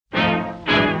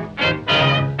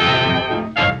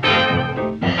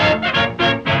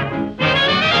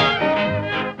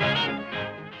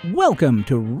Welcome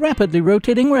to Rapidly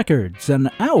Rotating Records, an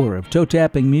hour of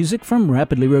toe-tapping music from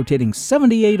rapidly rotating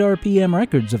 78 RPM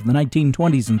records of the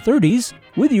 1920s and 30s,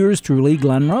 with yours truly,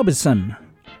 Glenn Robison.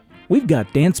 We've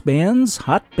got dance bands,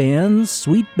 hot bands,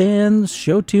 sweet bands,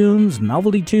 show tunes,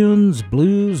 novelty tunes,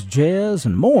 blues, jazz,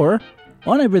 and more,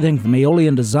 on everything from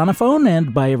Aeolian to Zonophone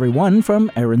and by everyone from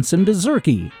Aronson to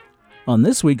Zurke. On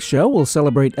this week's show, we'll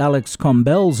celebrate Alex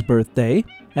Combel's birthday,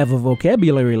 have a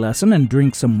vocabulary lesson, and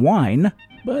drink some wine.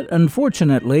 But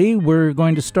unfortunately, we're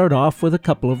going to start off with a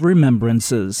couple of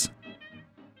remembrances.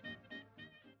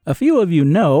 A few of you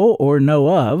know or know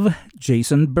of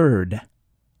Jason Bird.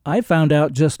 I found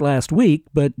out just last week,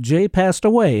 but Jay passed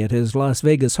away at his Las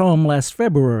Vegas home last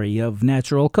February of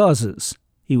natural causes.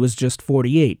 He was just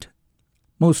 48.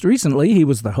 Most recently, he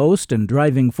was the host and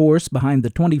driving force behind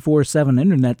the 24/7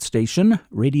 internet station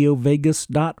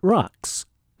RadioVegas.rocks,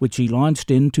 which he launched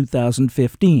in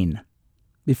 2015.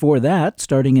 Before that,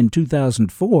 starting in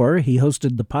 2004, he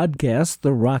hosted the podcast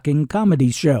The Rocking Comedy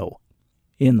Show.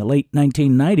 In the late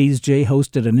 1990s, Jay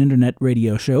hosted an internet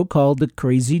radio show called The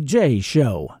Crazy Jay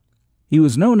Show. He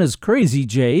was known as Crazy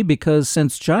Jay because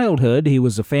since childhood he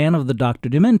was a fan of the Dr.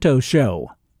 Demento Show,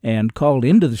 and called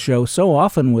into the show so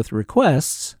often with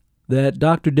requests that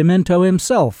Dr. Demento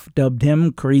himself dubbed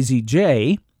him Crazy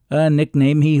Jay, a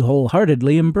nickname he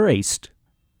wholeheartedly embraced.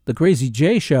 The Crazy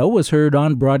Jay Show was heard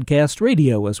on broadcast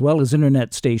radio as well as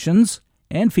internet stations,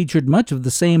 and featured much of the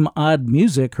same odd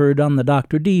music heard on the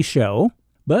Dr. D Show,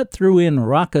 but threw in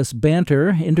raucous banter,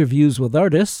 interviews with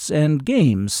artists, and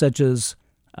games such as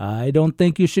I Don't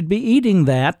Think You Should Be Eating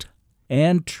That,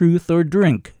 and Truth or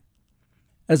Drink.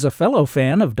 As a fellow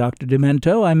fan of Dr.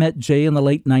 Demento, I met Jay in the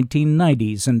late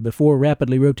 1990s, and before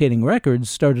Rapidly Rotating Records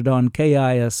started on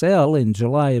KISL in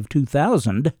July of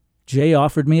 2000, Jay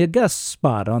offered me a guest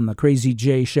spot on the Crazy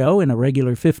Jay Show in a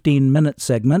regular 15-minute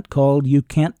segment called You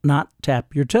Can't Not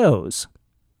Tap Your Toes.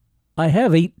 I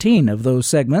have 18 of those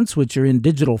segments which are in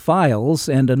digital files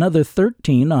and another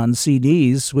 13 on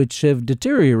CDs which have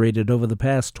deteriorated over the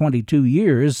past 22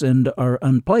 years and are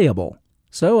unplayable.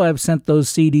 So I've sent those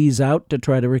CDs out to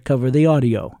try to recover the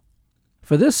audio.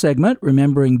 For this segment,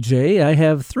 Remembering Jay, I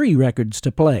have 3 records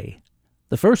to play.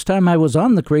 The first time I was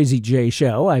on the Crazy Jay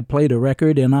Show, I played a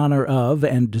record in honor of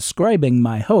and describing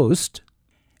my host,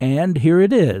 and here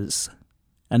it is,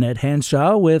 Annette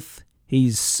Hanshaw with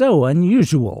He's So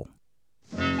Unusual.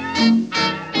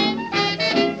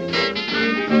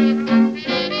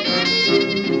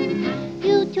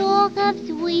 You talk of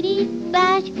sweeties,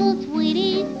 bashful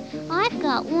sweeties, I've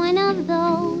got one of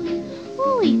those.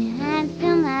 Oh, he's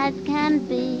handsome as can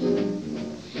be,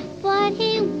 but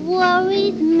he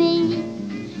worries me.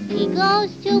 He goes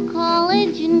to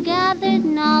college and gathers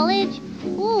knowledge.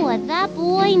 Ooh, what that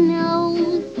boy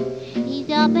knows. He's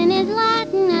up in his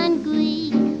Latin and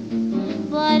Greek,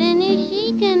 but in his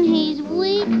chic and he's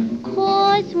weak.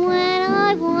 'Cause when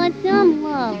I want some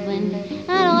lovin', and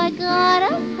I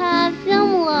gotta have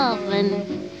some lovin',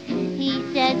 he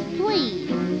says, please,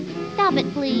 stop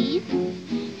it please.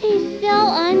 He's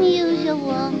so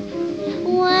unusual.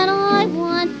 When I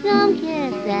want some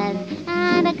kisses,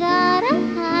 and I gotta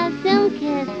have some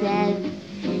kisses,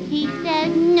 he says,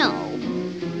 no,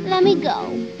 let me go.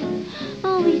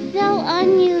 Oh, he's so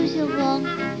unusual.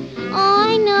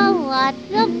 I know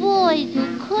lots of boys who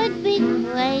could be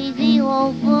crazy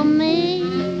over me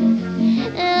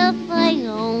if they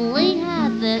only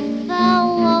had this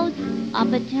fellow's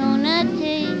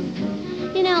opportunity.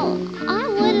 You know, I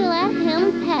would let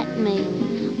him pet me,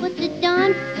 but the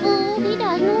darn fool, he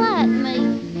doesn't let me.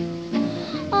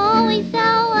 Oh, he's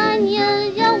so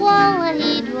unusual that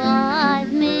he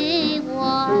drives me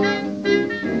wild.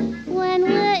 When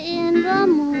we're in the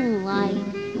moonlight,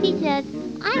 he says,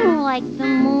 I don't like the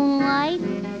moonlight.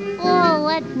 Oh,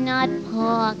 let's not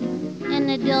park in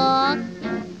the dark.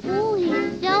 Oh,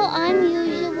 he's so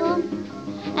unusual.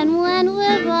 And when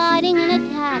we're riding in a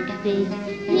taxi,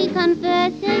 he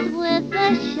converses with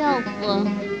the chauffeur.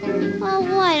 Oh,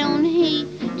 why don't he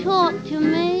talk to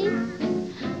me?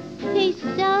 He's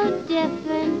so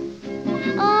different.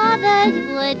 Others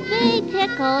would be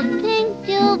tickled pink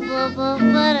to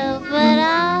but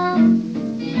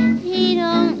he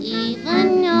don't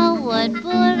even know what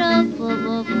but-up's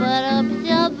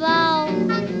about.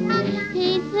 He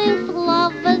thinks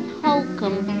love is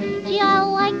hokum. Gee, I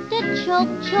like to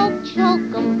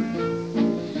choke 'em.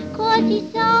 'Cause he's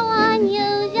so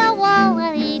unusual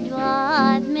that he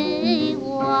drives me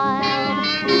wild.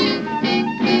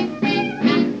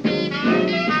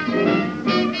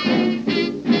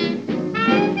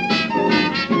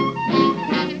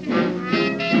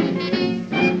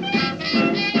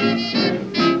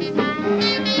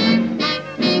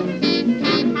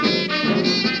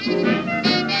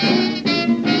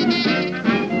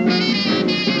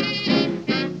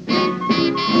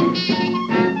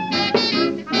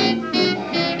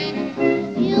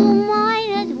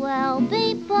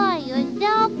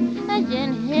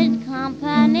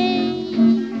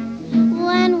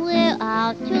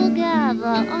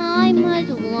 as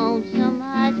lonesome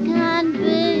as can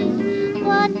be.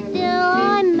 But still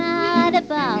I'm mad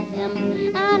about him,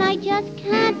 and I just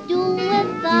can't do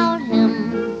without him.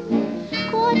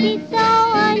 'Cause he's so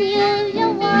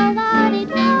unusual that he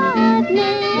drives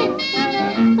me.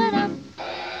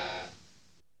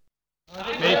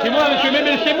 Mais c'est moi, monsieur,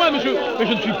 mais c'est moi, monsieur. Mais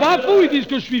je ne suis pas fou, ils disent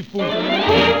que je suis fou.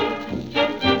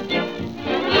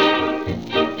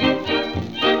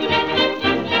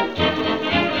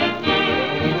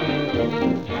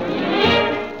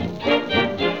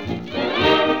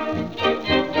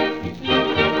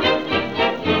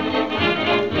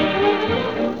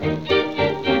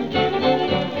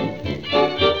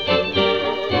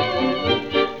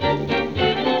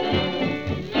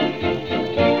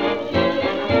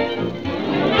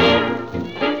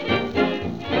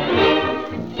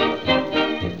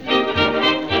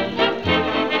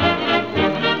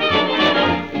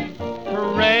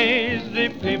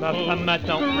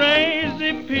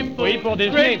 Crazy people, oui, pour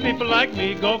déjeuner. crazy people like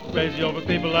me go crazy over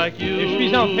people like you. Et je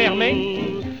suis enfermé.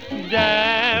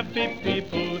 Daffy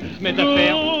people, Je mets à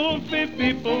faire goofy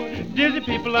people, dizzy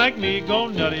people like me go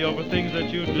nutty over things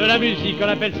that you do. de la musique, on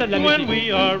appelle ça de la When musique.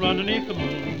 we are underneath the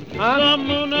moon, Hein? the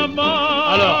moon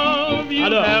above, you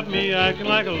Alors. have me acting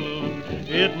like a loon.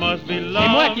 It must be love,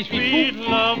 moi qui suis sweet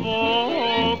fou. love,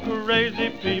 oh, crazy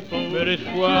people. Mais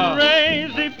laisse-moi.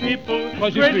 Crazy people,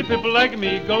 Moi, je crazy suis- people like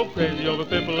me go crazy over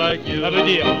people like you. Ça veut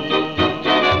dire.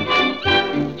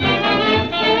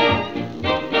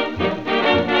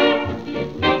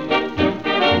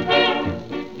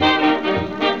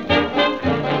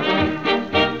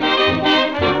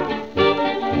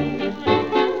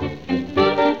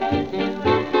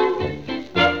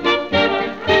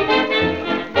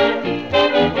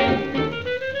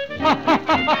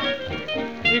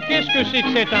 Et qu'est-ce que c'est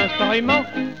que cet instrument?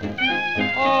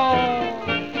 Oh,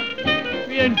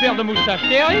 il a une paire de moustaches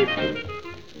terribles.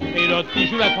 Et l'autre qui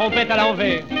joue la trompette à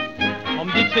l'envers. On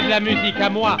me dit que c'est de la musique à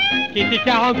moi, qui était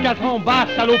 44 ans basse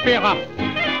à l'opéra.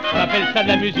 On appelle ça de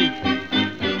la musique.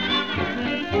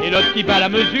 Et l'autre qui bat la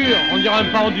mesure, on dirait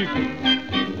un pendu.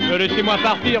 Laissez-moi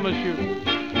partir, monsieur.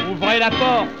 Ouvrez la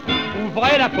porte,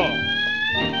 ouvrez la porte.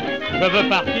 Je veux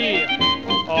partir.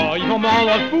 Oh, ils vont me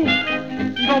rendre fou.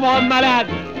 Ils vont me rendre malade.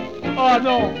 Oh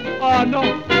non, oh non.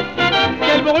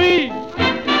 Quel bruit.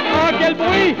 Oh, quel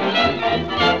bruit.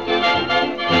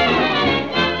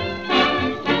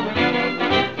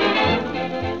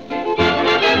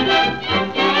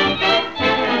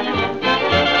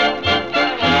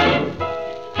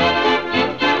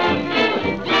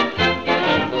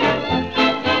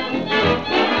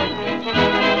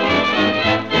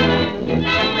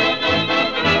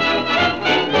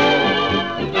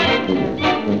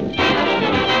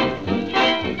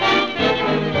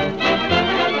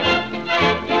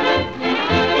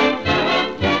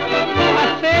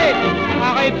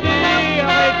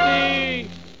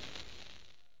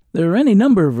 There are any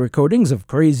number of recordings of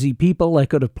crazy people I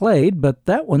could have played, but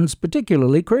that one's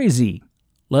particularly crazy.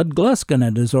 Lud Gluskin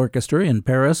and his orchestra in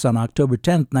Paris on October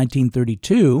 10,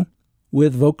 1932,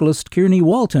 with vocalist Kearney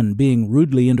Walton being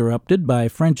rudely interrupted by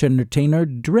French entertainer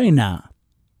Drena.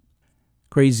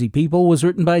 Crazy People was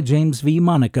written by James V.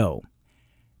 Monaco.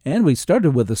 And we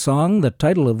started with a song the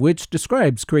title of which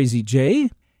describes Crazy J.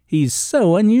 He's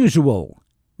So Unusual,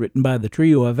 written by the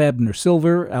trio of Abner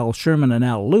Silver, Al Sherman, and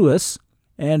Al Lewis,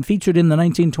 and featured in the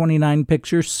 1929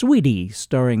 picture Sweetie,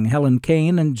 starring Helen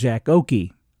Kane and Jack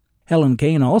Oakey. Helen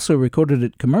Kane also recorded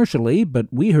it commercially, but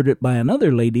we heard it by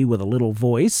another lady with a little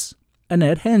voice,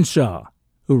 Annette Henshaw,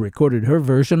 who recorded her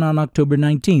version on October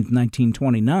 19,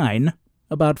 1929,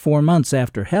 about 4 months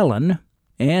after Helen,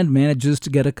 and manages to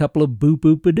get a couple of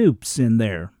boop-boop-a-doops in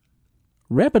there.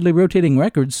 Rapidly Rotating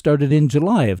Records started in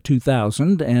July of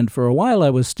 2000, and for a while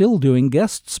I was still doing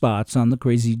guest spots on The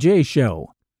Crazy J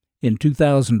Show. In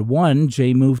 2001,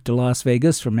 Jay moved to Las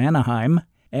Vegas from Anaheim,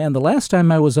 and the last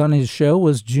time I was on his show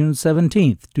was June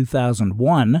 17,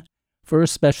 2001, for a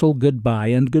special Goodbye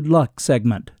and Good Luck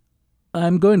segment.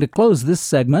 I'm going to close this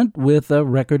segment with a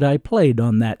record I played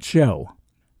on that show.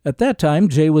 At that time,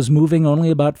 Jay was moving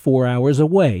only about 4 hours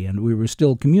away, and we were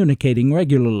still communicating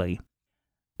regularly.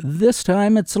 This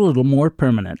time, it's a little more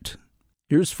permanent.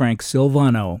 Here's Frank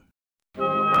Silvano.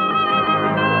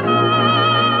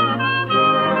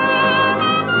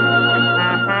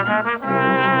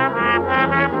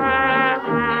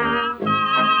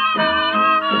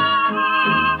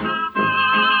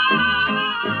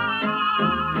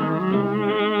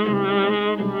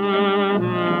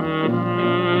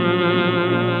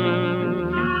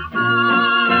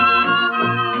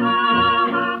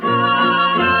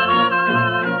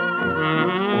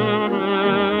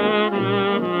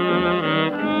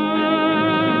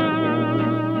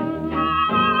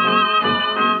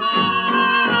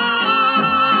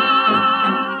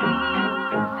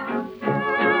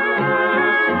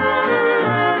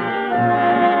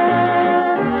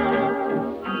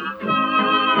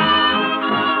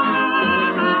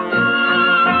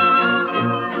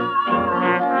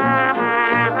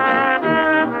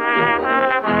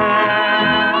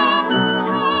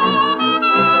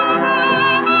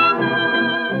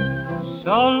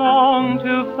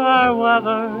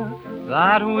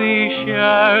 that we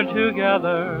shared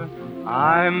together,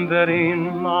 I'm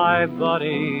bidding my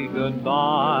buddy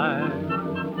goodbye.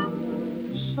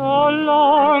 So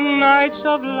long nights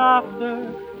of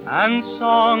laughter and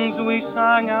songs we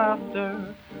sang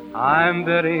after, I'm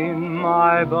bidding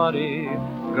my buddy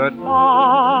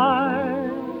goodbye.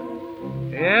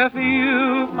 If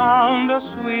you found a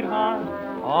sweetheart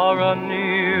or a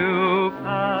new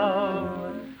pal,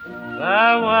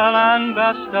 farewell and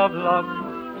best of luck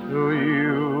to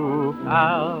you,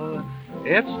 pal.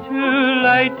 It's too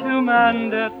late to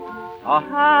mend it, a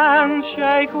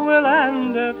handshake will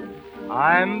end it,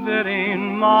 I'm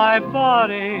bidding my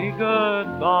buddy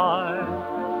goodbye.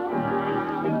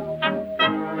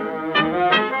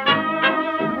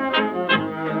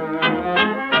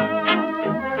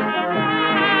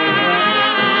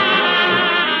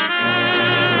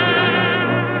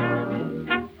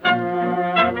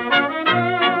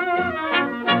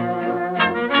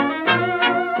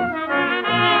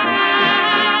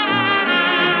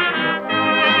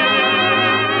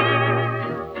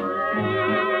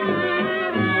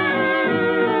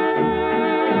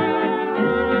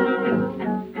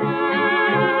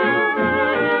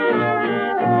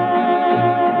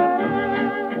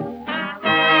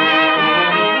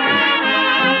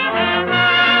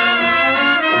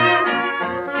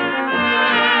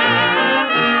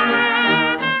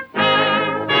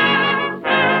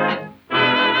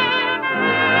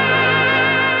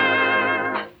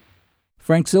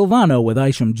 Frank Silvano with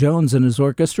Isham Jones and his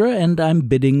orchestra, and I'm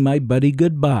Bidding My Buddy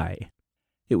Goodbye.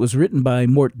 It was written by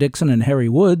Mort Dixon and Harry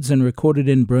Woods and recorded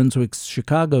in Brunswick's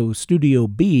Chicago Studio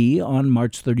B on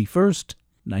March 31st,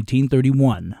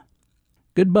 1931.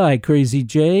 Goodbye, Crazy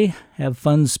J. Have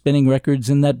fun spinning records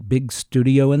in that big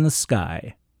studio in the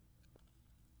sky.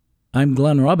 I'm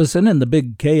Glenn Robison in the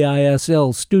big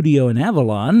KISL studio in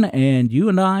Avalon, and you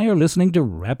and I are listening to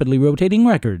Rapidly Rotating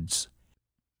Records.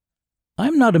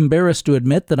 I'm not embarrassed to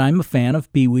admit that I'm a fan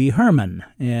of Pee Wee Herman,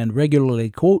 and regularly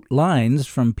quote lines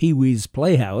from Pee Wee's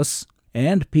Playhouse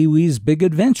and Pee Wee's Big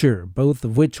Adventure, both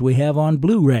of which we have on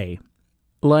Blu-ray.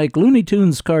 Like Looney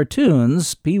Tunes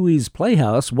cartoons, Pee Wee's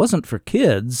Playhouse wasn't for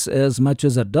kids as much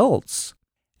as adults,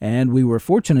 and we were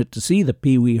fortunate to see the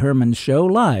Pee Wee Herman show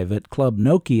live at Club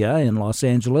Nokia in Los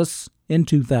Angeles in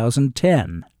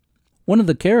 2010. One of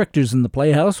the characters in the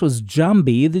Playhouse was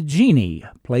Jambi the Genie,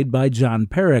 played by John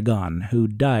Paragon, who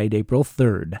died April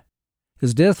 3rd.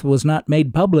 His death was not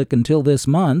made public until this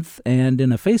month, and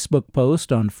in a Facebook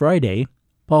post on Friday,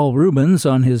 Paul Rubens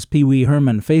on his Pee Wee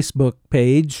Herman Facebook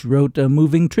page wrote a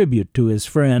moving tribute to his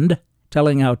friend,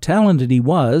 telling how talented he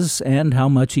was and how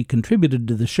much he contributed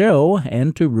to the show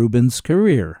and to Rubens'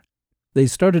 career. They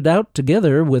started out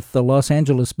together with the Los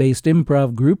Angeles-based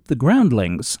improv group The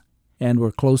Groundlings, and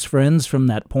were close friends from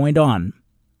that point on.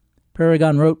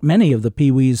 Paragon wrote many of the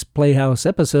Pee Wee's Playhouse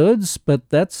episodes, but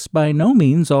that's by no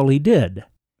means all he did.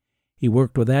 He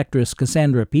worked with actress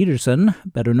Cassandra Peterson,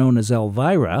 better known as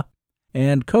Elvira,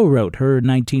 and co-wrote her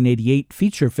 1988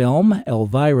 feature film,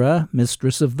 Elvira,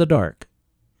 Mistress of the Dark.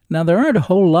 Now, there aren't a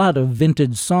whole lot of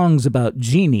vintage songs about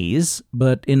genies,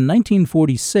 but in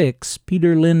 1946,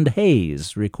 Peter Lind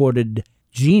Hayes recorded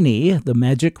Genie, the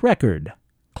Magic Record.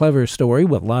 Clever story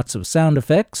with lots of sound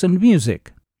effects and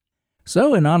music.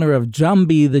 So, in honor of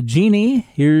Jambi the Genie,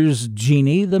 here's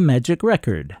Genie the Magic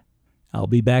Record. I'll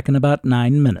be back in about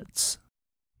 9 minutes.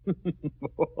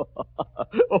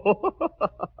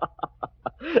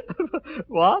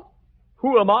 What?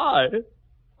 Who am I?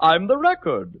 I'm the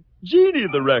record. Genie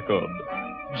the record.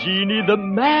 Genie the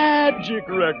Magic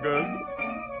Record.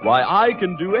 Why, I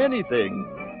can do anything.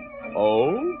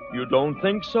 Oh, you don't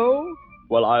think so?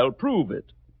 Well, I'll prove it.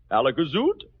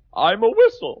 Alakazoot, I'm a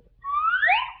whistle.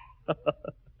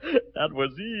 That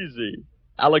was easy.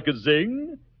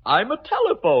 Alakazing, I'm a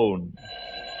telephone.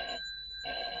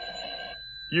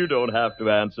 You don't have to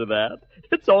answer that.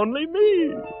 It's only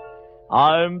me.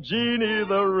 I'm Genie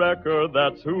the record,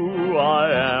 that's who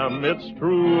I am. It's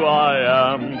true,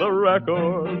 I am the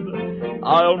record.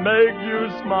 I'll make you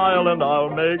smile and I'll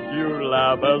make you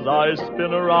laugh as I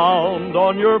spin around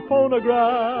on your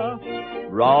phonograph.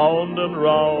 Round and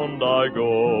round I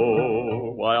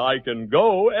go. Why, I can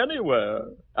go anywhere.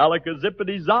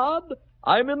 Alakazippity-zod,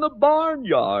 I'm in the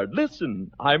barnyard.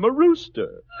 Listen, I'm a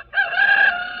rooster.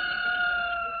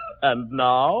 And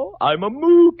now I'm a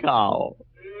moo cow.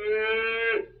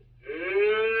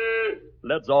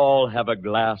 Let's all have a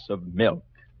glass of milk.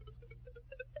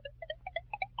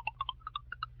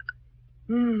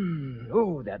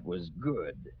 Oh, that was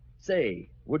good. Say,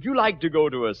 would you like to go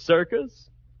to a circus?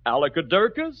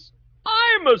 Alakadurkus?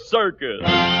 I'm a circus.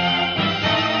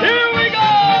 Here we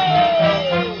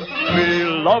go!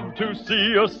 We'll love to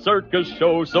see a circus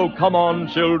show. So come on,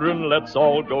 children, let's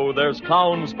all go. There's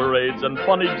clowns, parades, and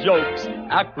funny jokes,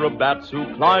 acrobats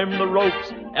who climb the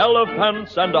ropes,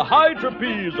 elephants and a high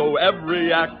trapeze. Oh,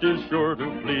 every act is sure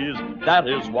to please. That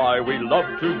is why we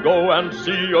love to go and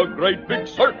see a great big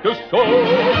circus show.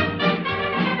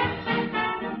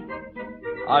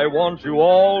 I want you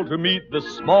all to meet the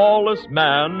smallest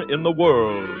man in the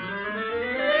world.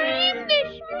 I'm the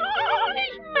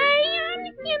smallest man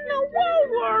in the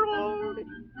world.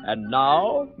 And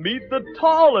now, meet the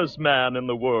tallest man in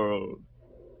the world.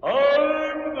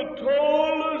 I'm the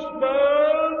tallest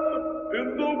man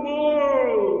in the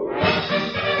world.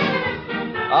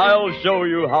 I'll show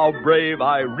you how brave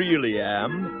I really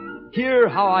am. Hear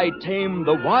how I tame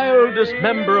the wildest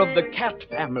member of the cat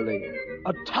family,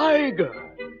 a tiger.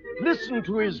 Listen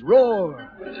to his roar.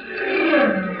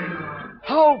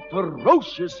 How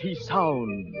ferocious he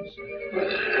sounds.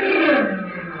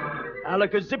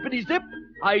 Alaka-zippity-zip,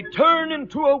 I turn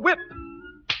into a whip.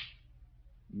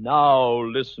 Now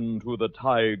listen to the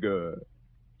tiger.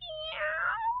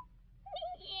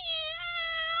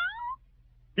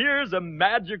 Here's a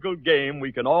magical game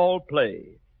we can all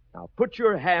play. Now put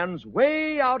your hands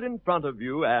way out in front of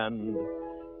you and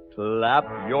clap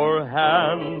your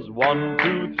hands, 1,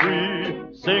 2,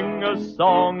 3. Sing a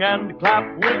song and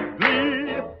clap with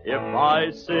glee. If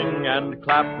I sing and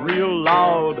clap real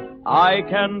loud, I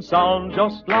can sound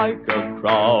just like a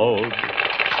crowd.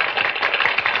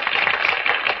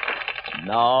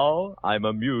 Now I'm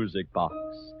a music box.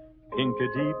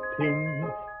 Pinkety-ping,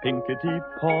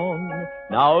 pinkety-pong.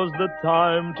 Now's the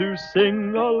time to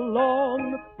sing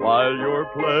along while you're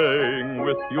playing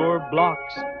with your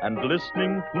blocks and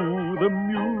listening to the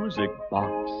music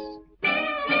box.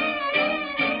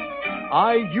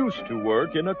 I used to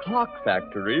work in a clock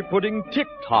factory putting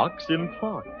tick-tocks in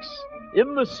clocks.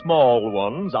 In the small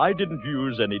ones, I didn't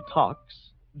use any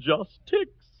tocks, just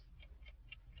ticks.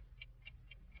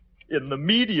 In the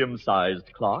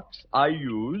medium-sized clocks, I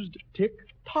used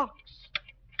tick-tocks.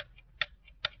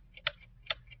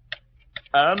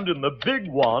 And in the big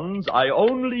ones, I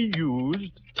only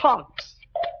used tocks.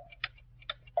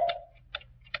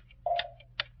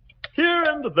 Here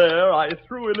and there, I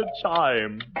threw in a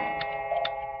chime.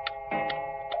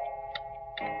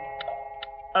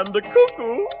 And a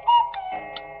cuckoo.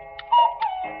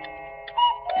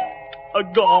 A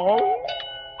gong.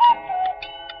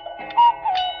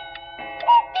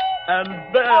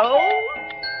 And bells.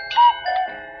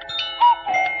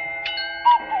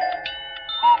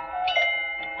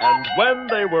 And when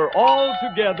they were all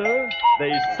together,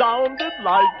 they sounded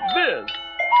like this.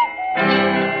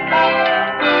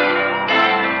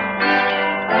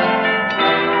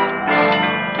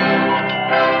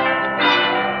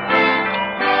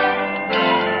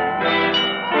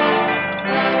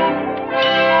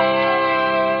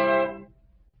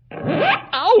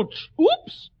 Ouch!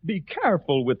 Oops! Be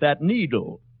careful with that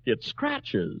needle. It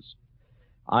scratches.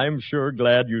 I'm sure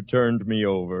glad you turned me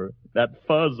over. That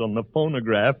fuzz on the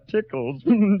phonograph tickles.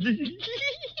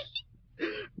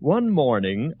 One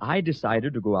morning, I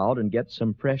decided to go out and get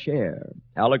some fresh air.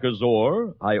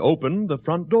 Alakazor, I opened the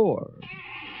front door.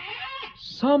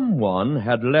 Someone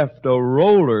had left a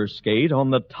roller skate on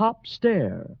the top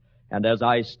stair, and as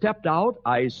I stepped out,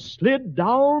 I slid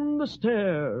down the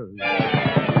stairs.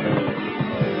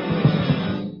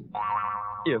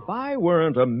 If I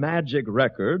weren't a magic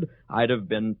record, I'd have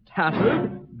been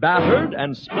tattered, battered,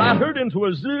 and splattered into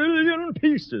a zillion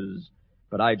pieces.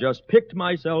 But I just picked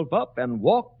myself up and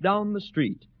walked down the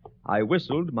street. I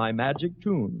whistled my magic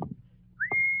tune.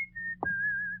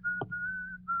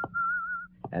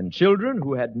 And children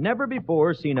who had never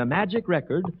before seen a magic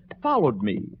record followed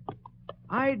me.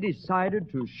 I decided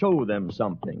to show them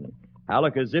something.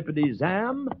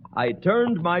 Alaka-zippity-zam, I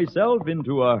turned myself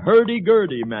into a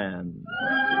hurdy-gurdy man.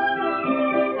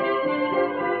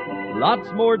 Lots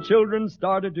more children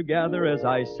started to gather as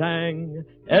I sang.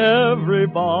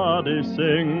 Everybody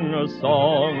sing a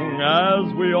song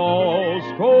as we all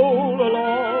stroll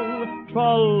along.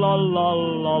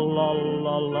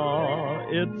 Tra-la-la-la-la-la-la,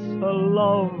 it's a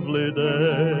lovely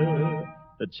day.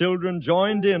 The children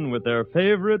joined in with their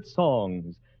favorite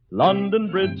songs. London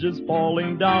Bridge is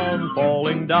falling down,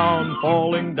 falling down,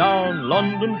 falling down.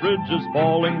 London Bridge is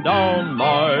falling down,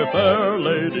 my fair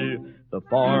lady. The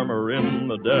farmer in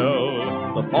the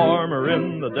dell, the farmer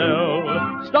in the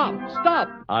dell. Stop, stop!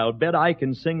 I'll bet I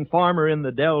can sing Farmer in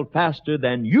the Dell faster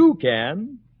than you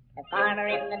can. The farmer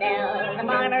in the dell, the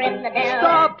farmer in the dell.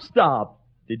 Stop, stop!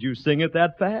 Did you sing it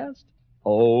that fast?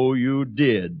 Oh, you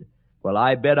did. Well,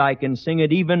 I bet I can sing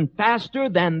it even faster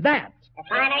than that. The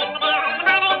farmer in the dell, the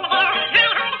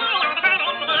farmer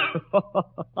in the dell.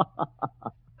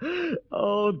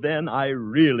 Oh, then I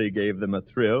really gave them a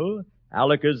thrill.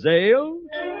 Alakazam,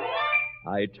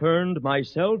 I turned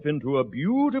myself into a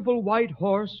beautiful white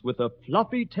horse with a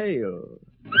fluffy tail.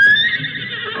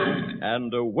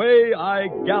 And away I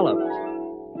galloped.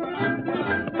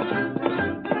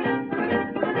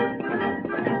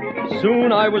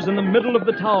 Soon I was in the middle of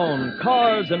the town.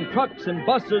 Cars and trucks and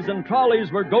buses and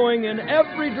trolleys were going in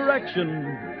every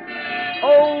direction.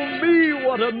 Oh, me,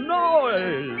 what a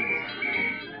noise!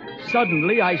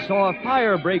 Suddenly, I saw a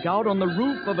fire break out on the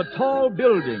roof of a tall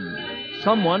building.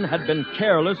 Someone had been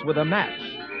careless with a match.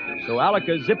 So,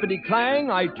 alaka-zippity-clang,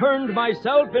 I turned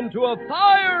myself into a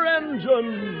fire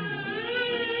engine.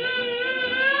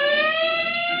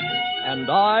 And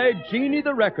I, Genie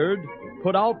the Record,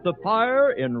 put out the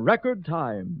fire in record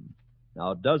time.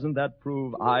 Now, doesn't that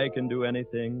prove I can do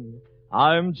anything?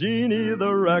 I'm Genie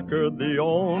the Record, the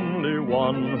only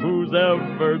one who's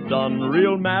ever done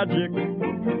real magic.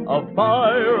 A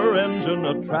fire engine,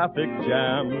 a traffic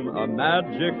jam, a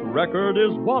magic record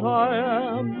is what I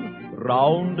am.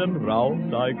 Round and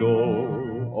round I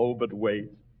go. Oh, but wait.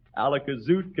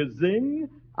 Alakazoot-kazing,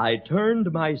 I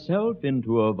turned myself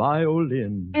into a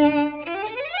violin.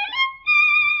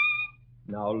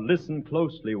 Now listen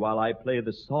closely while I play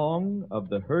the song of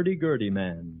the hurdy-gurdy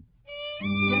man.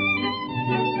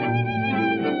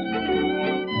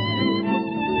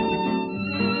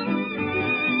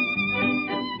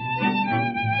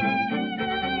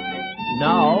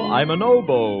 Now I'm an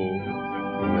oboe.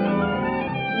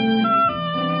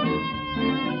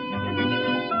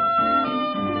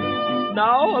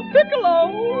 Now a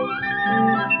piccolo.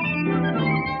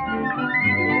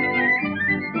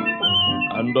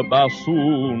 And a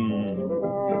bassoon.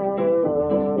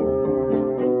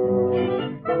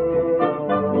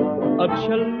 A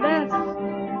celeste.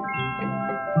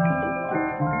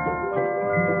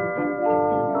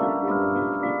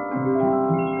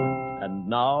 And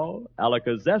now,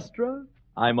 Alakazestra,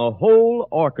 I'm a whole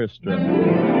orchestra.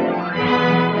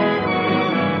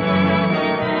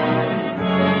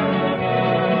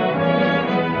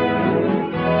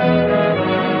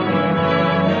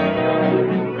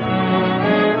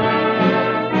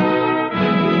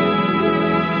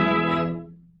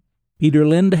 Peter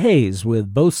Lind Hayes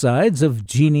with both sides of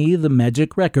Genie the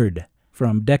Magic Record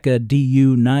from Decca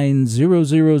DU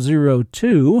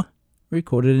 90002,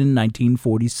 recorded in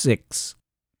 1946.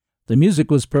 The music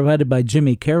was provided by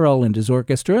Jimmy Carroll and his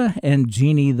orchestra, and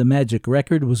Genie the Magic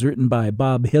Record was written by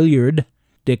Bob Hilliard,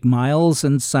 Dick Miles,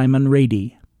 and Simon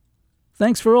Rady.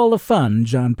 Thanks for all the fun,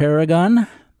 John Paragon.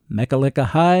 Mecca-licka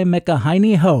hi,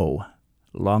 mecca-hiney ho.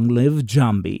 Long live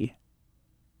Jambi.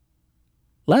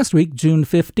 Last week, June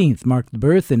 15th, marked the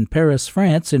birth in Paris,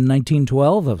 France in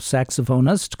 1912 of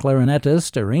saxophonist,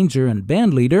 clarinetist, arranger, and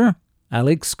bandleader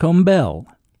Alix Combel.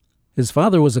 His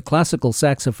father was a classical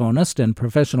saxophonist and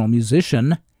professional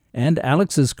musician, and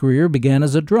Alix's career began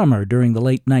as a drummer during the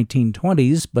late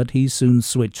 1920s, but he soon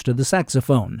switched to the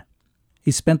saxophone.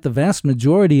 He spent the vast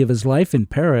majority of his life in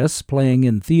Paris, playing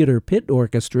in theater pit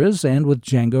orchestras and with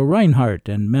Django Reinhardt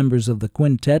and members of the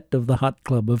Quintet of the Hot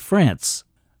Club of France.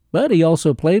 But he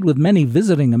also played with many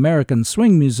visiting American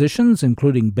swing musicians,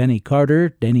 including Benny Carter,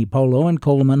 Denny Polo, and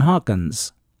Coleman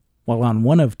Hawkins. While on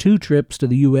one of two trips to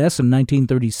the U.S. in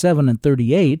 1937 and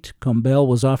 38, Combel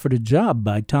was offered a job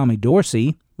by Tommy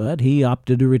Dorsey, but he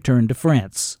opted to return to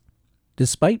France.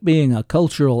 Despite being a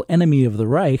cultural enemy of the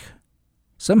Reich,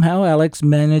 somehow Alix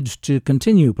managed to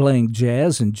continue playing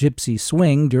jazz and gypsy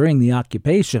swing during the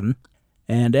occupation,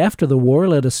 and after the war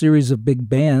led a series of big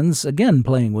bands, again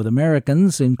playing with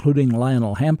Americans, including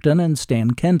Lionel Hampton and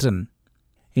Stan Kenton.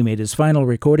 He made his final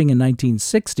recording in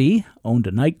 1960, owned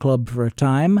a nightclub for a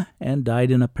time, and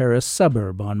died in a Paris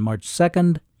suburb on March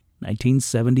 2nd,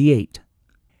 1978.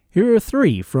 Here are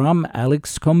three from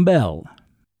Alix Combel.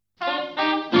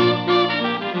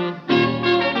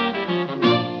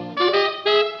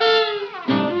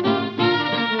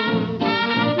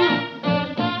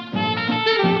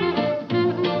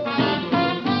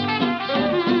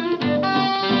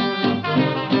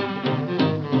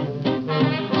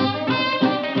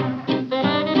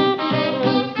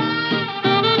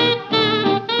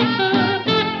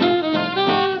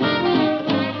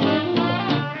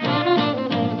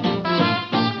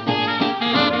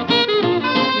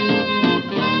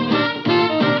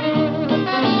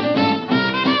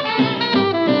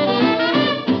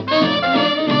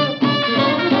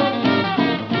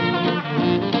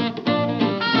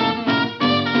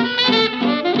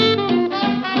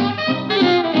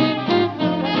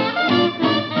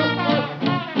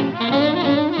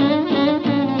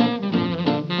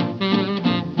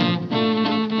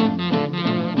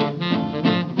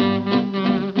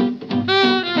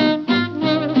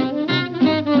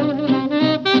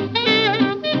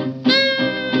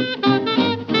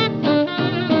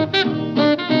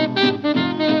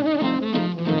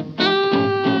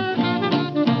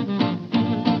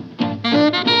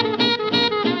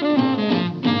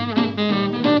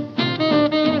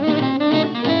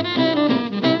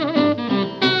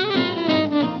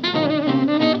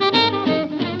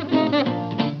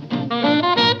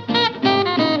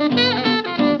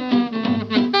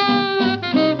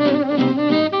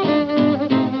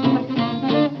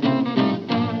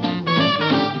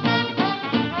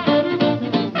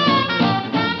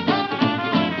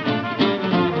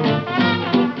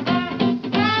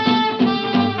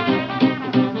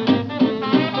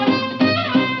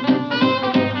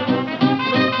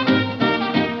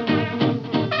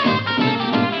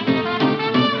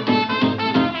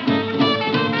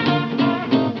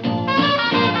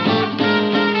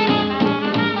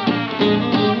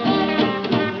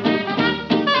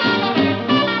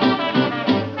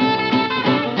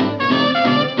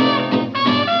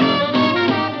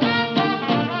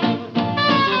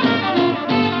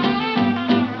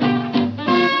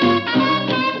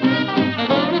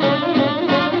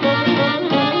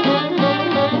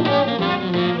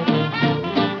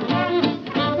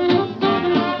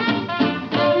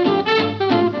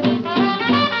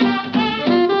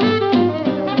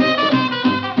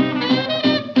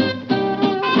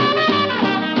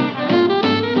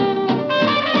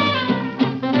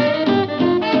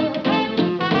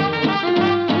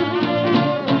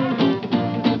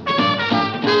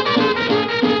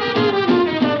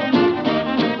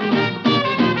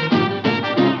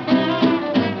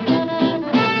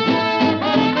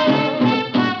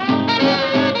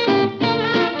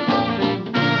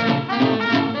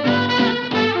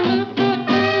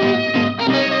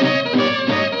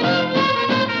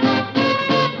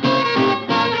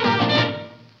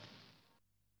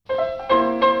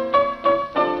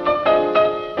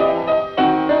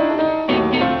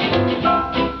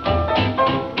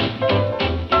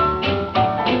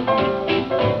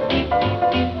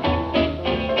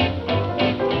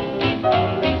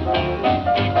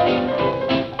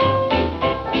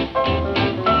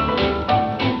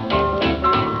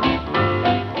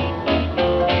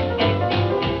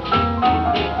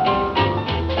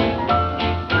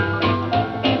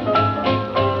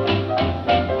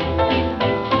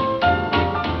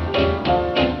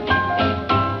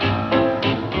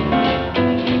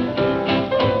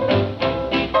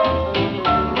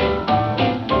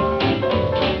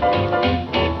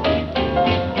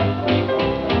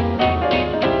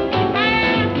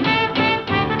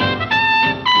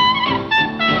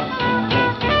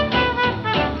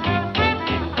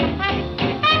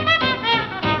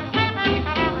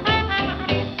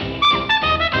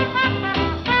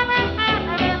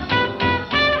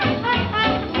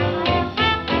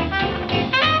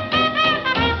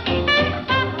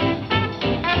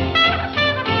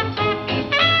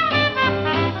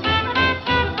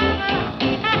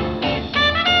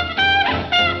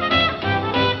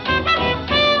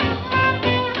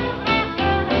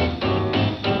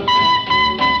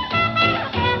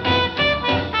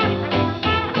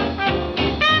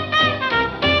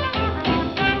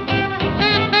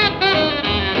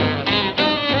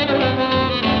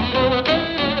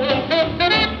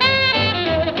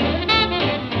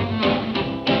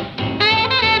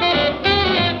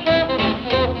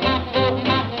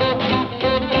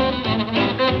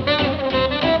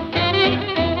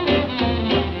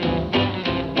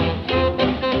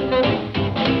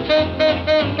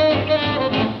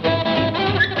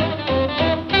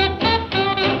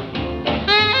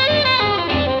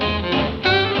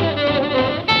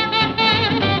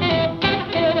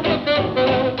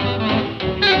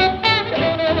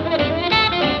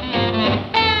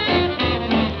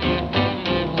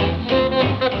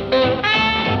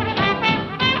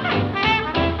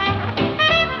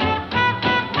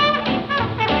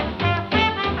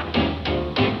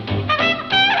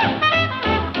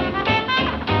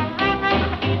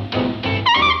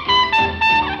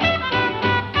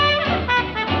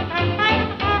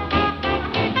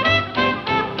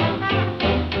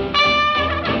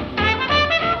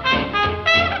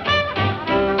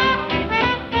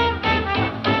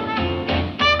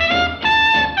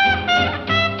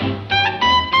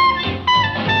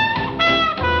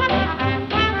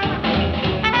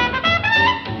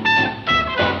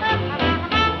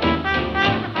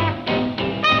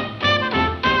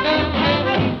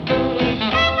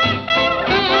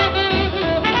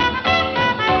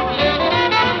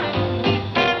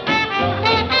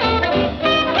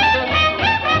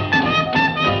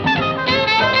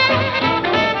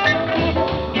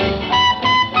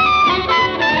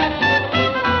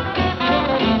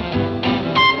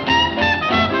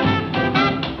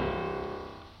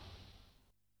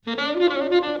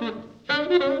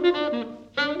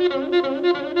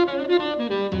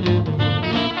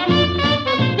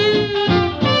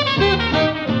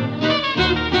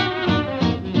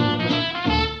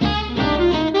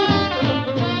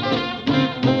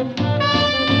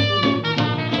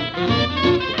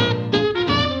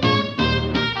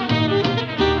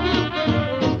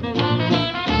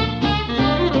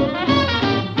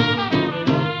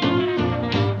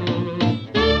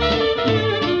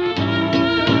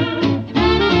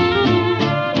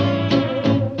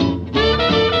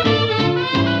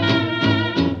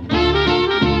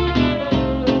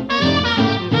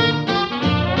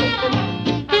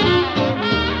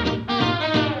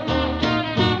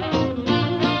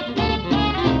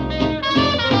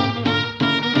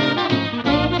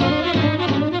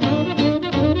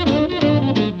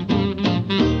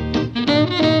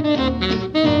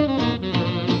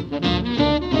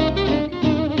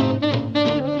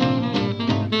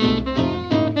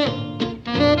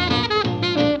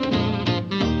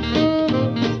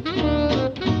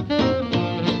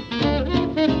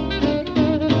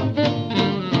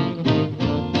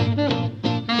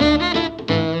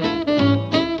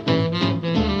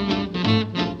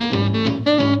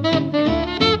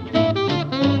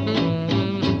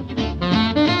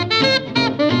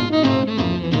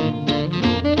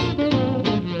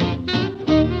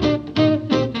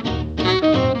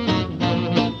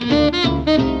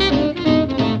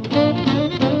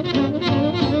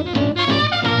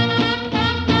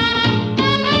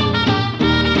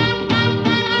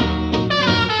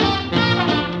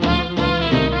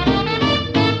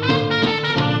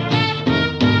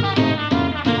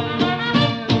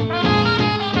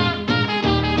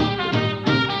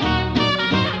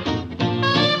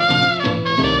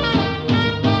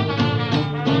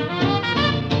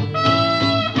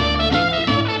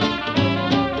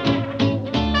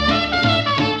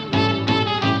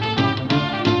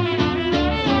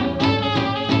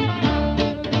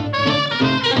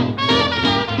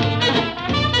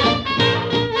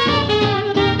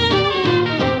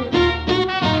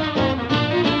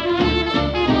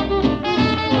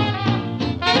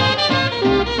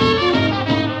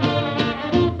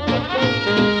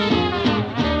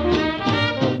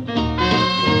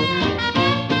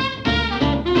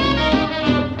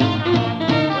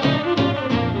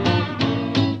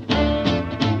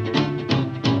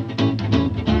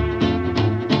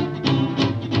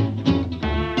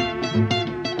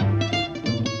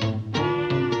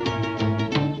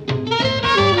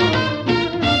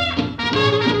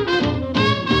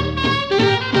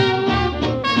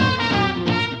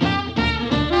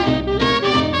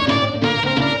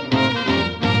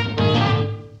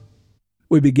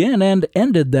 We began and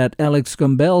ended that Alex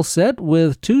Gumbel set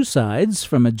with two sides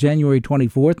from a January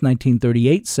 24th,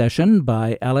 1938 session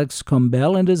by Alex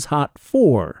Gumbel and his Hot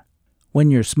Four.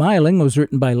 When You're Smiling was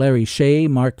written by Larry Shea,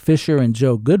 Mark Fisher, and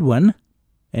Joe Goodwin,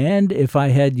 and If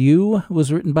I Had You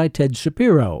was written by Ted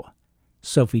Shapiro,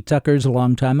 Sophie Tucker's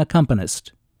longtime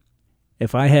accompanist.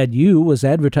 If I Had You was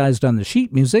advertised on the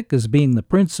sheet music as being the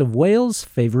Prince of Wales'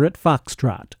 favorite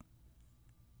foxtrot.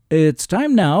 It's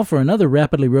time now for another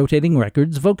Rapidly Rotating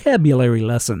Records vocabulary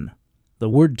lesson. The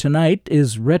word tonight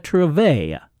is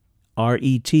retrouvaille,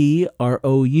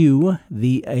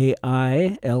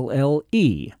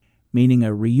 R-E-T-R-O-U-V-A-I-L-L-E, meaning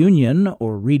a reunion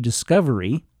or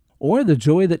rediscovery, or the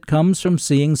joy that comes from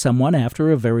seeing someone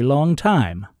after a very long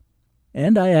time.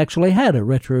 And I actually had a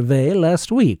retrouvaille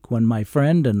last week when my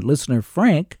friend and listener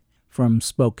Frank from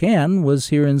Spokane was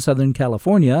here in Southern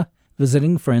California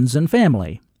visiting friends and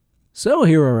family. So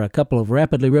here are a couple of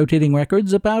rapidly rotating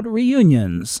records about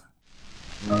reunions.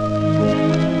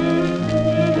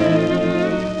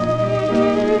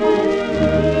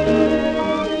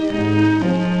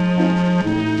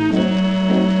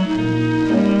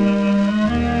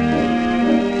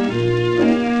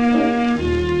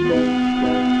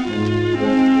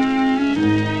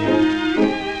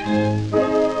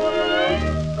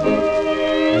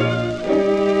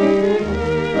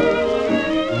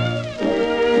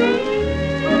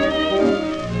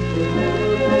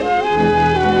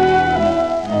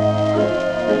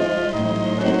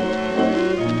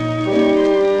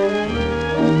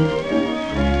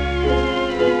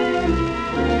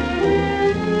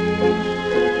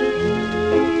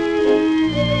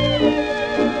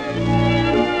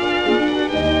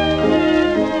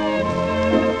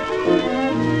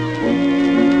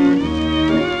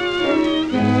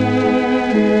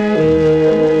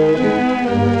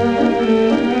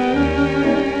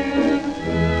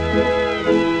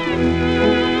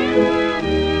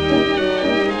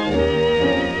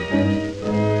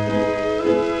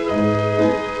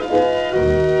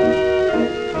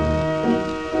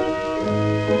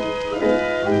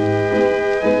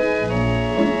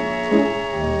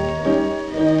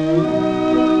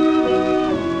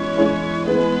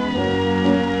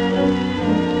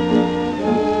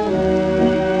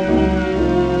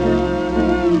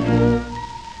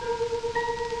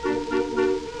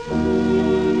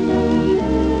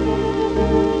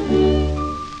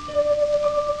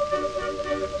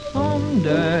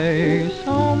 Someday,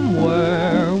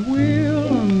 somewhere,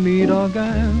 we'll meet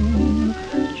again.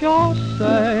 Just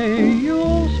say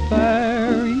you'll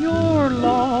spare your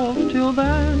love till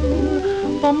then.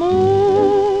 The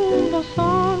moon, the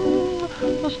sun,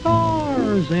 the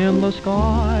stars in the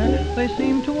sky, they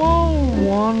seem to all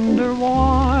wonder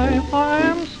why I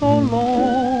am so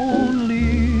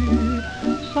lonely.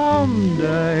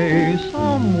 Someday,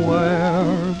 somewhere,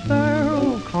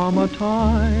 there'll come a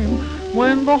time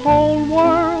when the whole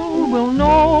world will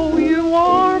know you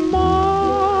are mine.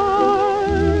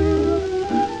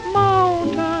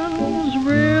 Mountains,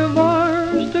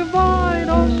 rivers divide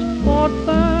us, but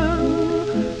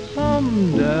then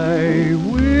someday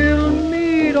we'll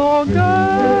meet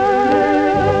again.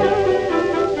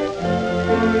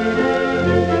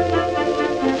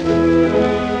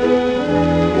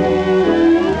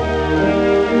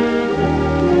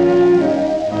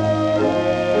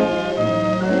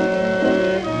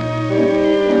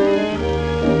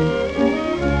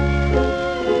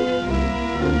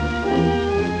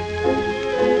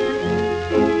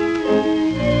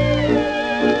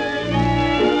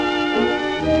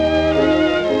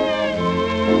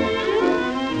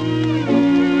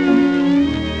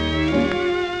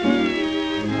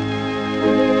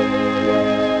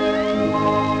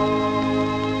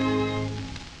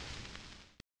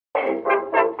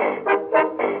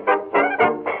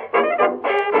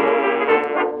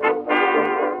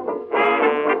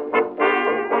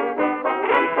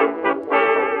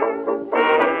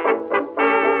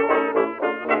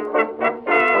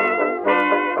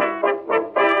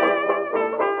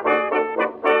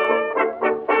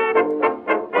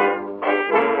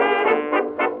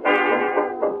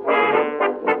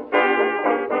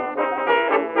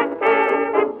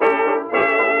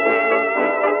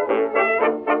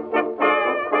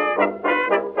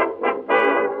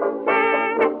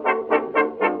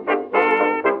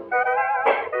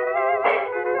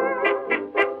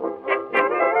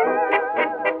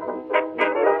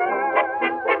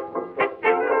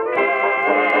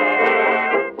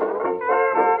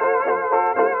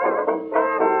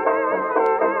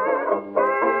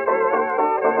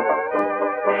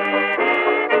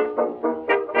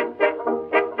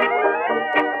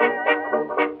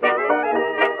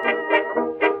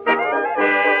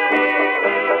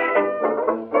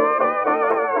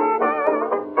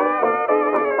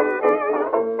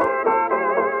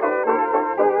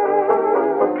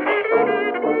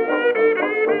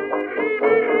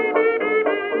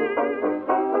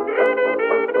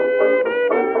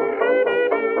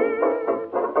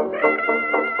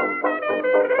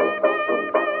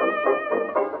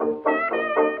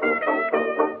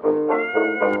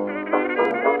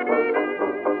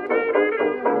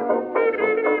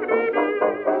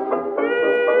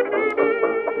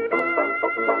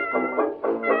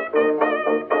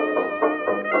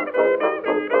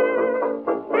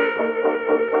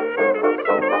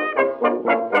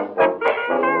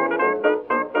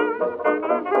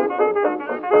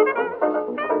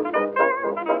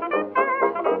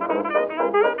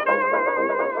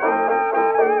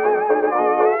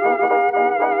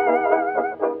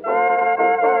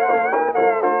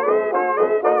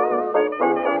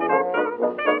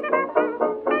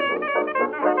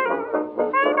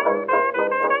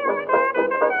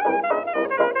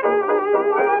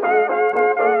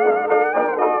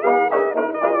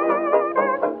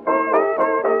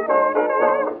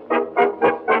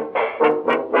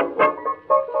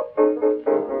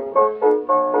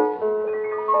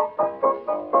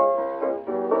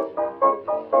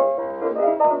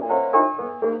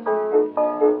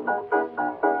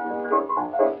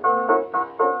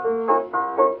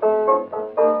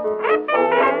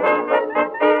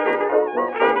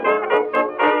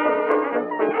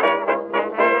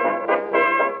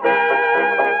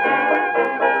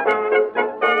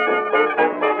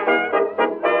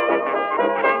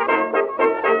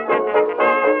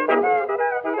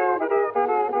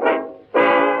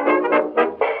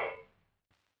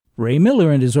 Ray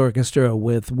Miller and his orchestra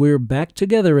with We're Back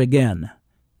Together Again,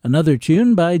 another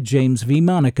tune by James V.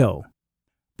 Monaco.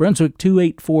 Brunswick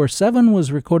 2847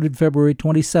 was recorded February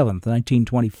 27,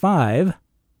 1925,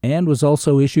 and was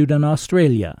also issued in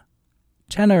Australia.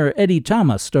 Tenor Eddie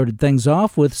Thomas started things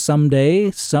off with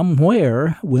Someday,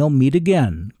 Somewhere We'll Meet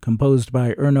Again, composed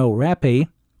by Erno Rappi,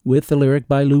 with the lyric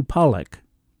by Lou Pollock.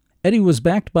 Eddie was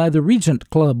backed by the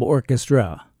Regent Club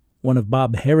Orchestra, one of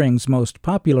Bob Herring's most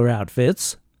popular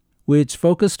outfits, which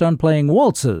focused on playing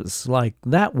waltzes, like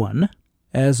that one,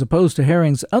 as opposed to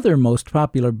Herring's other most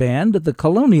popular band, the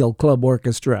Colonial Club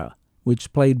Orchestra,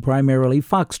 which played primarily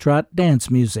foxtrot dance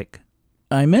music.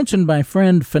 I mentioned my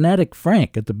friend Fanatic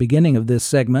Frank at the beginning of this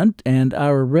segment, and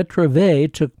our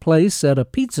retreve took place at a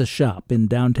pizza shop in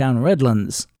downtown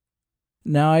Redlands.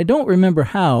 Now, I don't remember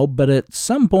how, but at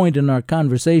some point in our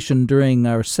conversation during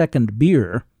our second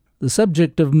beer, the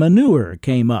subject of manure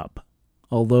came up,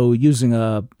 although using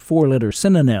a 4-letter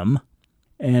synonym,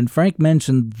 and Frank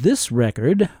mentioned this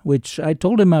record, which I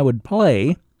told him I would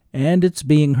play, and it's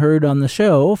being heard on the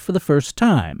show for the first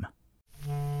time.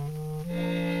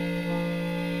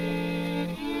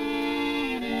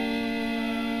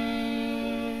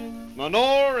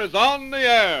 Manure is on the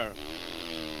air.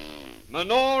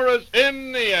 Manure is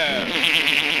in the air.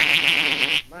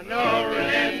 Manure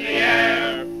is in the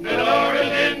air. Manure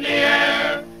is in the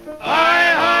air.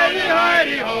 Hi, hi, hi,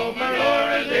 ho,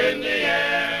 manure is in the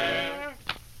air.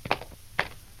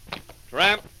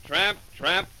 Tramp, tramp,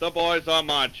 tramp, the boys are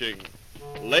marching.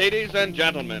 Ladies and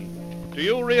gentlemen, do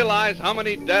you realize how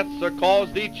many deaths are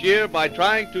caused each year by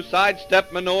trying to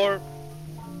sidestep manure?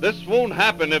 This won't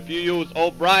happen if you use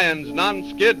O'Brien's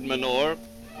non-skid manure.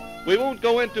 We won't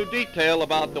go into detail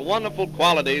about the wonderful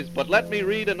qualities, but let me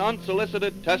read an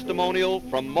unsolicited testimonial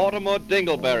from Mortimer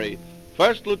Dingleberry,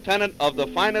 First Lieutenant of the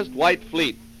finest white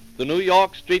fleet, the New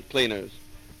York street cleaners.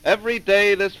 Every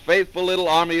day this faithful little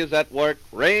army is at work,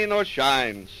 rain or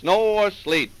shine, snow or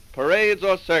sleet, parades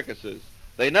or circuses.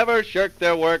 They never shirk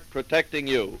their work protecting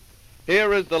you.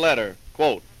 Here is the letter,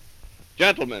 quote,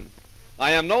 Gentlemen,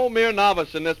 I am no mere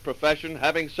novice in this profession,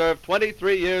 having served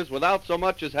 23 years without so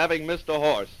much as having missed a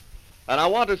horse. And I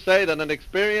want to say that an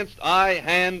experienced eye,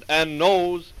 hand, and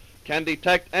nose can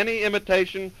detect any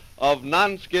imitation of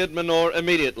non-skid manure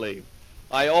immediately.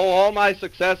 I owe all my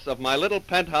success of my little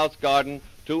penthouse garden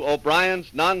to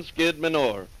O'Brien's non-skid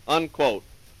manure, unquote.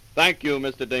 Thank you,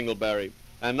 Mr. Dingleberry.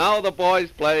 And now the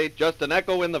boys play Just an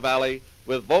Echo in the Valley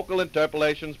with vocal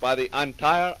interpolations by the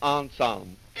entire ensemble.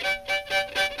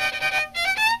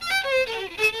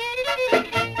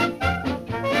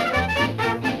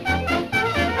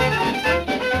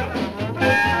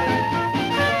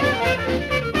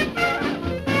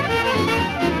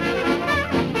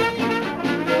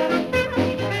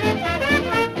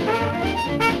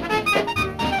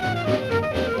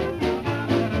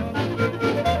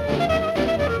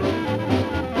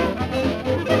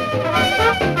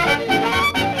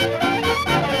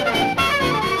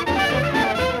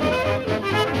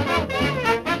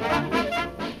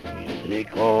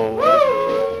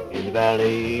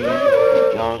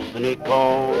 Just an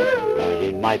echo, right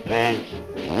in my pants.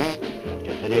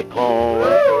 Just an echo,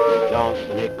 just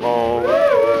an echo,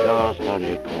 just an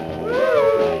echo,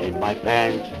 right in my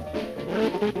pants.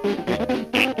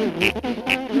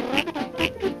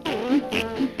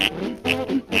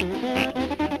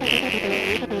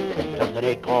 Just an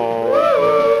echo,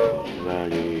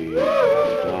 really,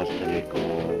 just an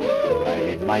echo, right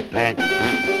in my pants.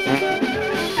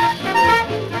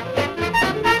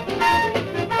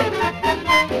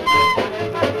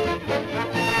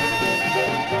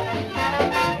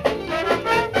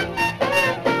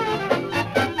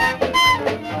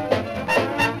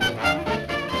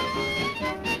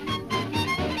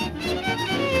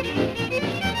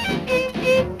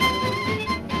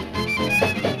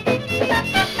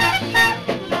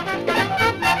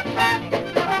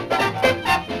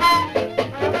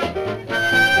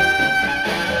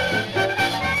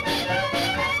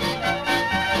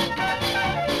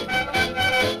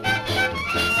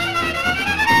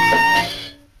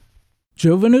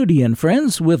 Joe Venuti and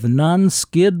Friends with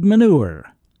Non-Skid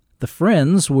Manure. The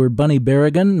Friends were Bunny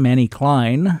Berrigan, Manny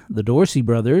Klein, the Dorsey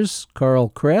Brothers, Carl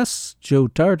Kress, Joe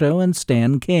Tarto, and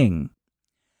Stan King.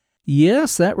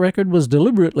 Yes, that record was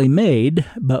deliberately made,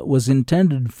 but was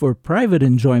intended for private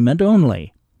enjoyment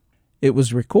only. It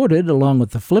was recorded, along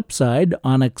with the flip side,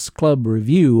 Onyx Club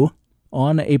Review,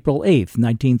 on April 8,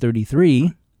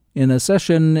 1933, in a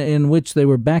session in which they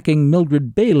were backing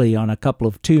Mildred Bailey on a couple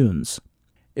of tunes.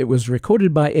 It was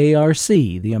recorded by ARC,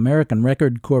 the American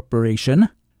Record Corporation,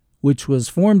 which was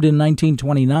formed in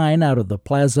 1929 out of the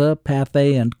Plaza,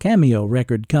 Pathé, and Cameo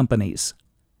record companies.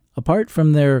 Apart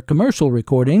from their commercial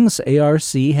recordings,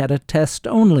 ARC had a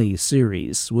test-only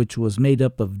series, which was made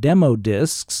up of demo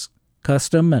discs,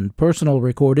 custom and personal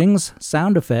recordings,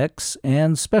 sound effects,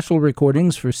 and special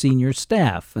recordings for senior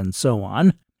staff, and so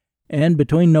on. And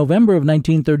between November of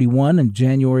 1931 and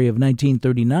January of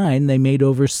 1939, they made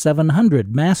over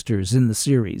 700 masters in the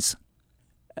series.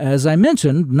 As I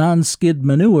mentioned, Non-Skid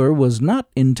Manure was not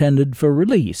intended for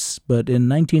release, but in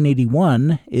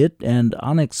 1981, it and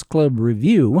Onyx Club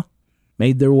Review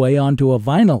made their way onto a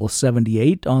vinyl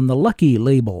 78 on the Lucky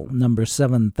label, number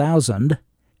 7000,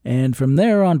 and from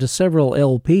there onto several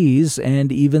LPs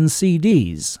and even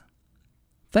CDs.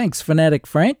 Thanks, Fanatic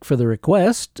Frank, for the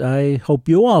request. I hope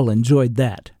you all enjoyed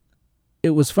that.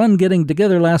 It was fun getting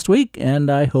together last week, and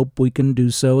I hope we can do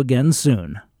so again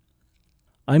soon.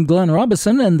 I'm Glenn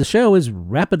Robison, and the show is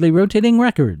Rapidly Rotating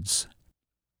Records.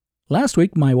 Last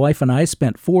week, my wife and I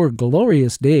spent 4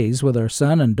 glorious days with our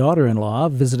son and daughter-in-law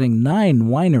visiting 9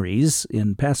 wineries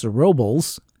in Paso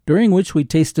Robles, during which we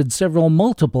tasted several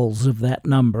multiples of that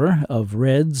number of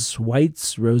reds,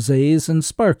 whites, rosés, and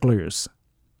sparklers.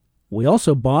 We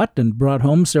also bought and brought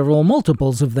home several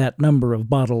multiples of that number of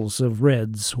bottles of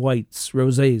reds, whites,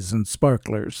 rosés, and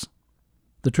sparklers.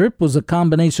 The trip was a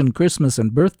combination Christmas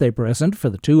and birthday present for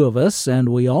the 2 of us, and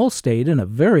we all stayed in a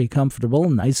very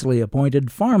comfortable, nicely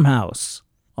appointed farmhouse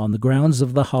on the grounds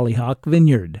of the Hollyhock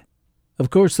Vineyard. Of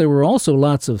course, there were also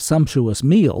lots of sumptuous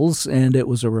meals, and it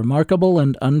was a remarkable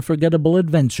and unforgettable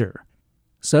adventure.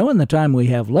 So in the time we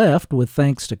have left, with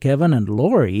thanks to Kevin and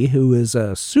Lori, who is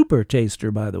a super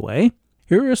taster, by the way,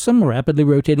 here are some rapidly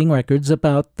rotating records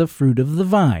about the fruit of the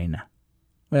vine.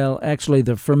 Well, actually,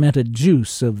 the fermented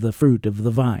juice of the fruit of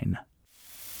the vine.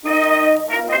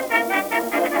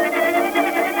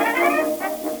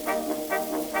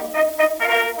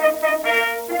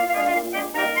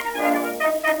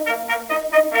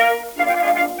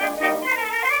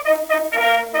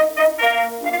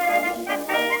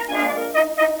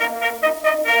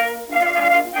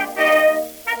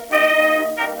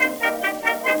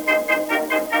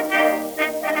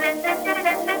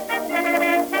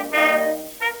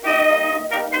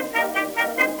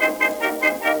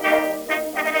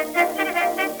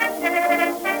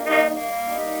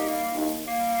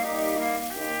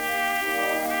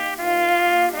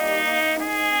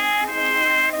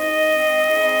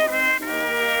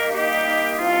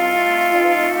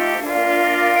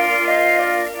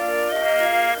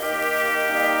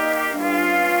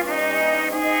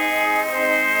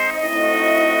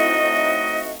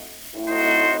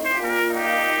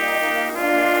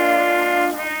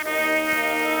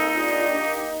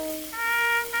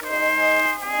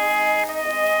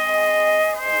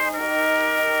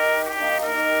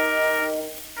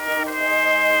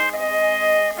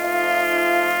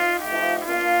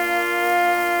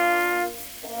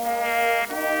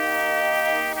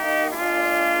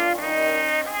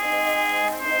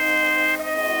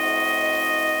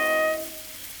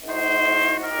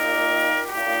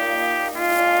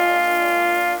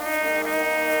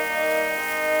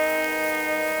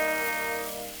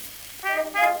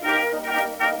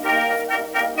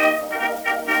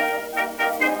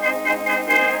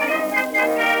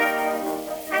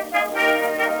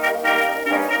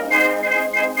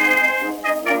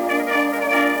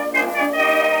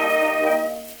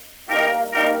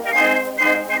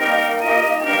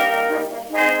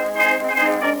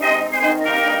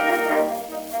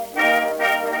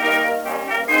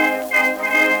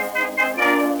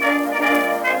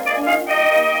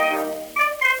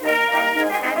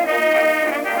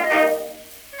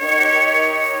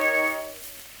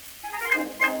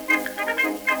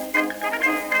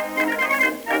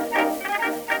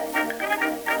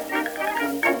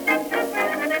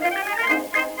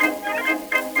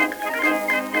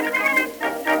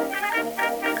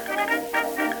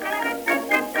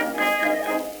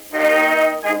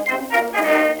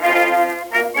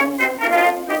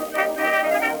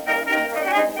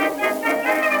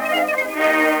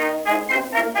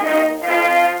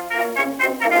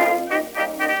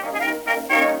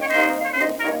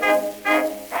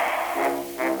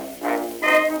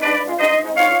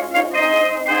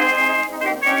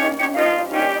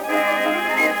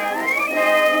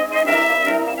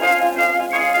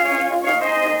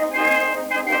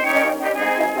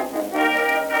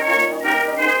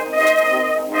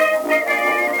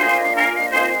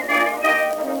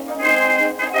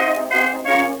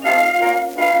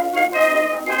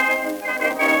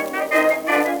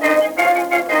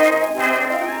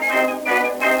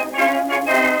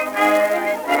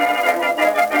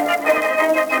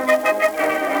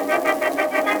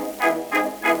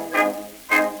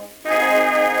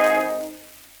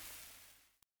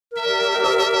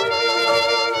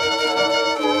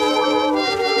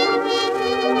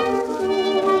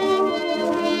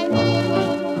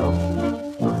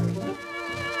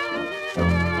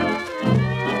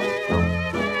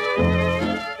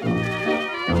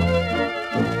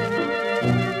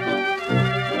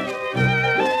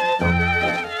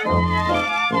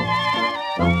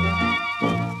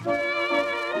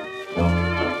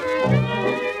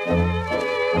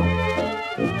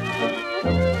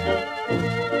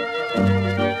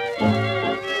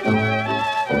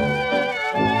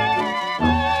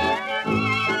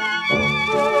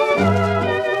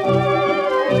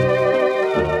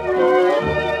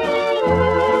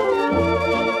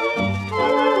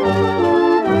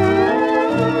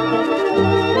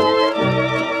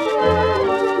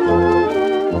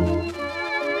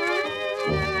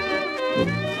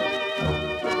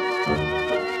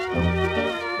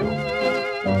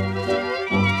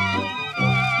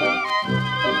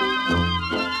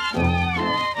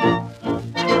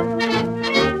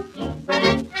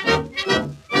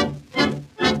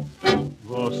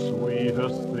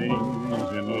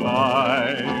 things in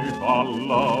life are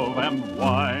love and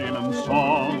wine and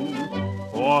song.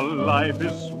 For life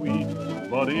is sweet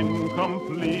but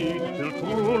incomplete till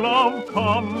true love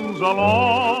comes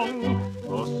along.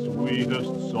 The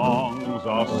sweetest songs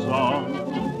are sung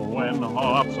when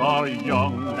hearts are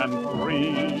young and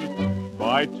free,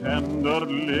 by tender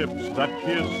lips that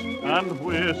kiss and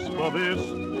whisper this,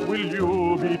 will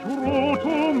you be true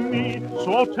to me?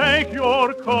 So take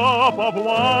your cup of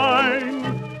wine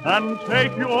and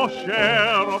take your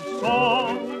share of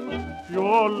song,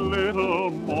 your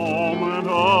little moment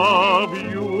of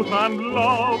youth and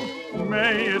love,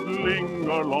 may it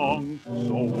linger long.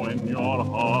 So when your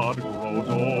heart grows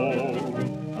old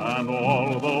and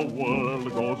all the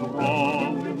world goes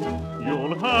wrong,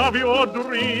 you'll have your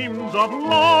dreams of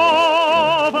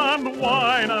love and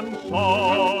wine and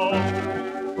song.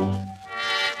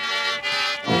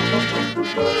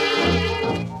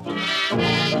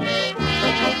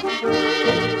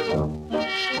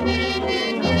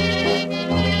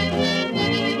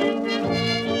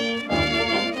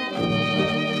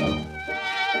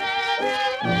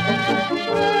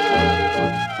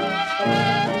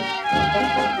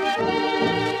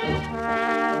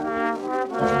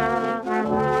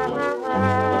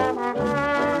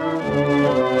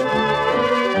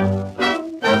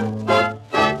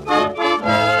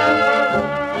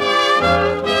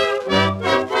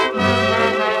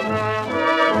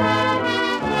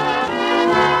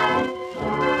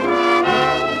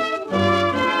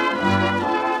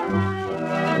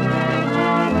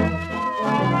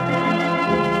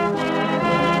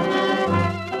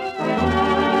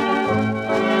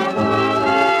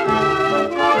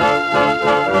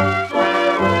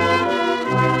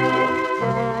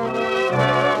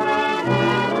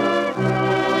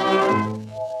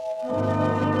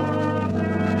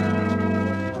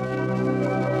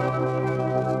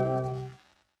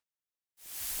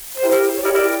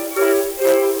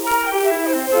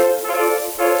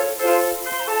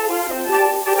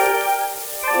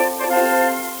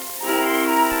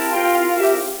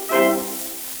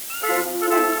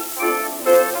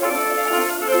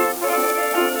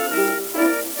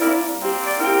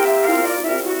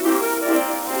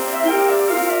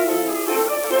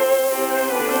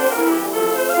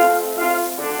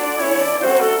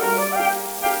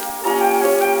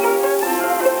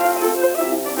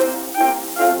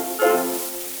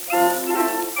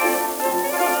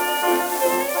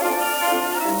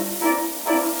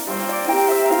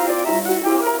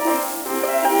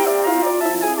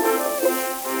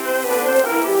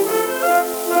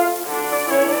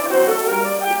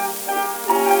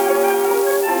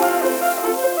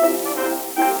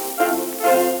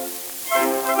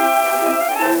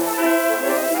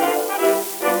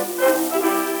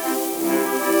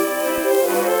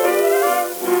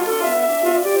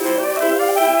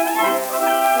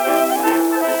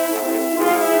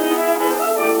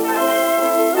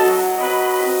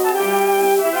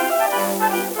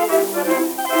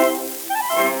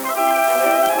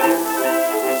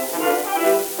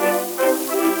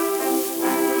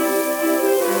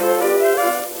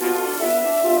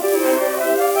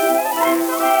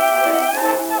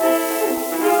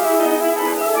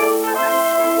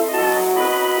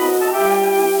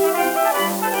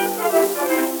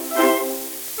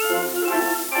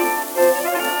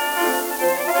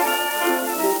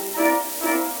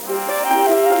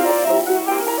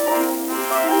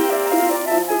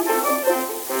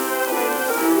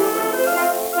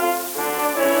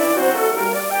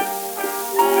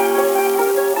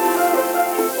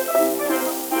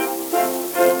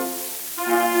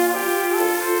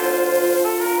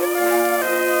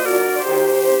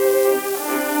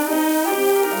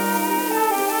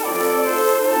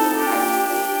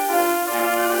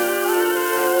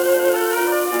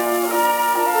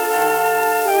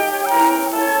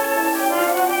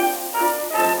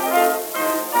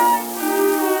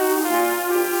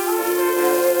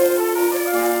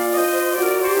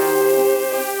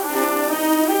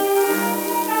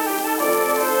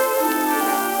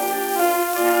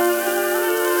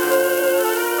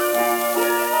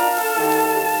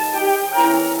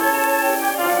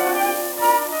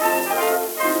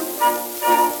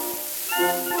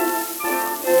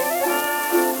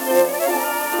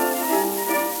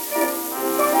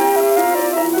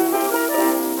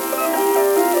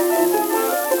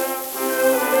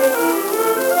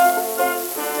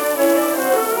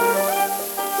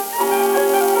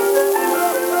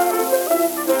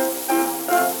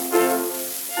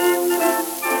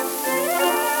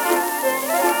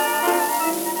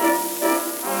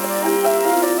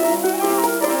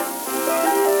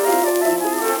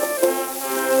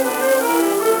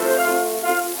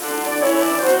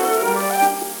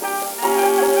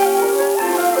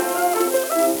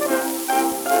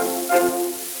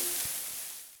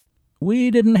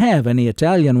 We didn't have any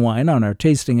Italian wine on our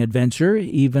tasting adventure,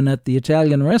 even at the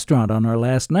Italian restaurant on our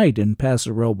last night in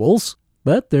Paso Robles.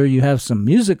 But there you have some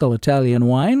musical Italian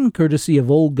wine, courtesy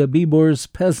of Olga Bibor's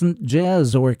Peasant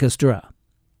Jazz Orchestra.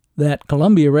 That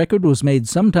Columbia record was made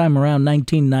sometime around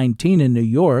 1919 in New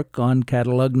York on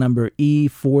catalog number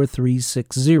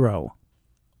E4360.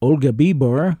 Olga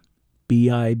Bibor,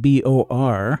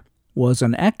 B-I-B-O-R, was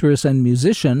an actress and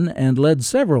musician and led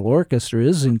several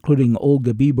orchestras, including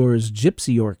Olga Bibor's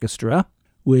Gypsy Orchestra,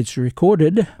 which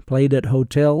recorded, played at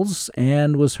hotels,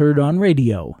 and was heard on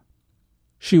radio.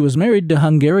 She was married to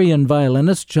Hungarian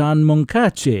violinist John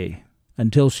Munkaczy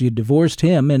until she divorced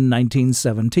him in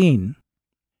 1917.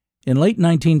 In late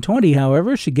 1920,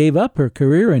 however, she gave up her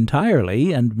career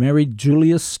entirely and married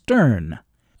Julius Stern,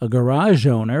 a garage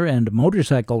owner and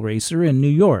motorcycle racer in New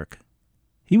York.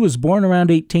 He was born around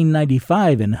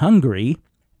 1895 in Hungary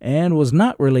and was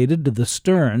not related to the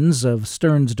Sterns of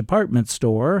Stern's Department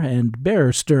Store and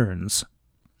Bear Stearns.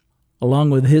 Along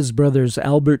with his brothers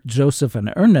Albert, Joseph,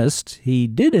 and Ernest, he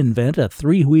did invent a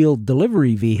three-wheeled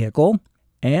delivery vehicle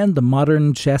and the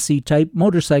modern chassis-type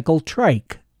motorcycle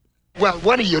trike. Well,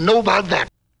 what do you know about that?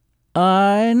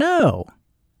 I know.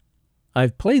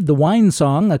 I've played the wine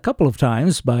song a couple of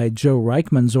times by Joe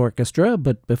Reichman's orchestra,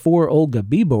 but before Olga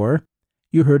Bibor,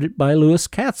 you heard it by Louis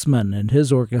Katzman and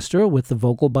his orchestra with the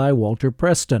vocal by Walter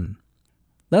Preston.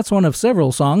 That's one of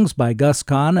several songs by Gus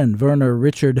Kahn and Werner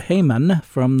Richard Heyman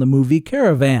from the movie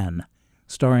Caravan,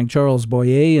 starring Charles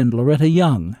Boyer and Loretta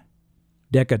Young.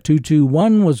 Decca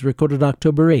 221 was recorded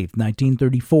October 8,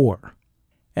 1934.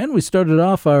 And we started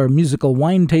off our musical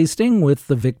wine tasting with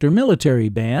the Victor Military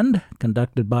Band,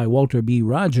 conducted by Walter B.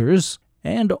 Rogers,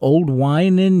 and Old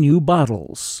Wine in New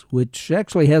Bottles, which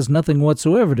actually has nothing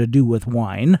whatsoever to do with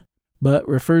wine, but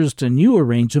refers to new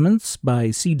arrangements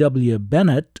by C.W.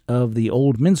 Bennett of the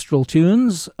old minstrel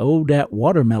tunes Ode at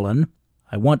Watermelon,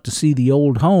 I Want to See the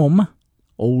Old Home,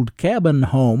 Old Cabin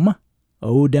Home,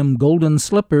 Oh Dem Golden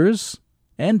Slippers,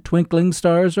 and Twinkling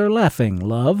Stars Are Laughing,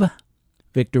 Love.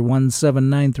 Victor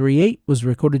 17938 was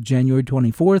recorded January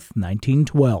 24th,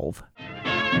 1912.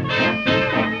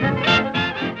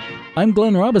 I'm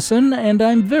Glenn Robison, and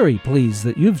I'm very pleased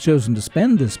that you've chosen to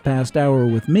spend this past hour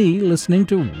with me listening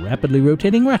to Rapidly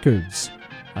Rotating Records.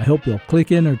 I hope you'll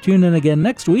click in or tune in again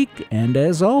next week, and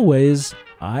as always,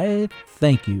 I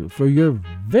thank you for your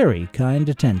very kind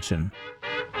attention.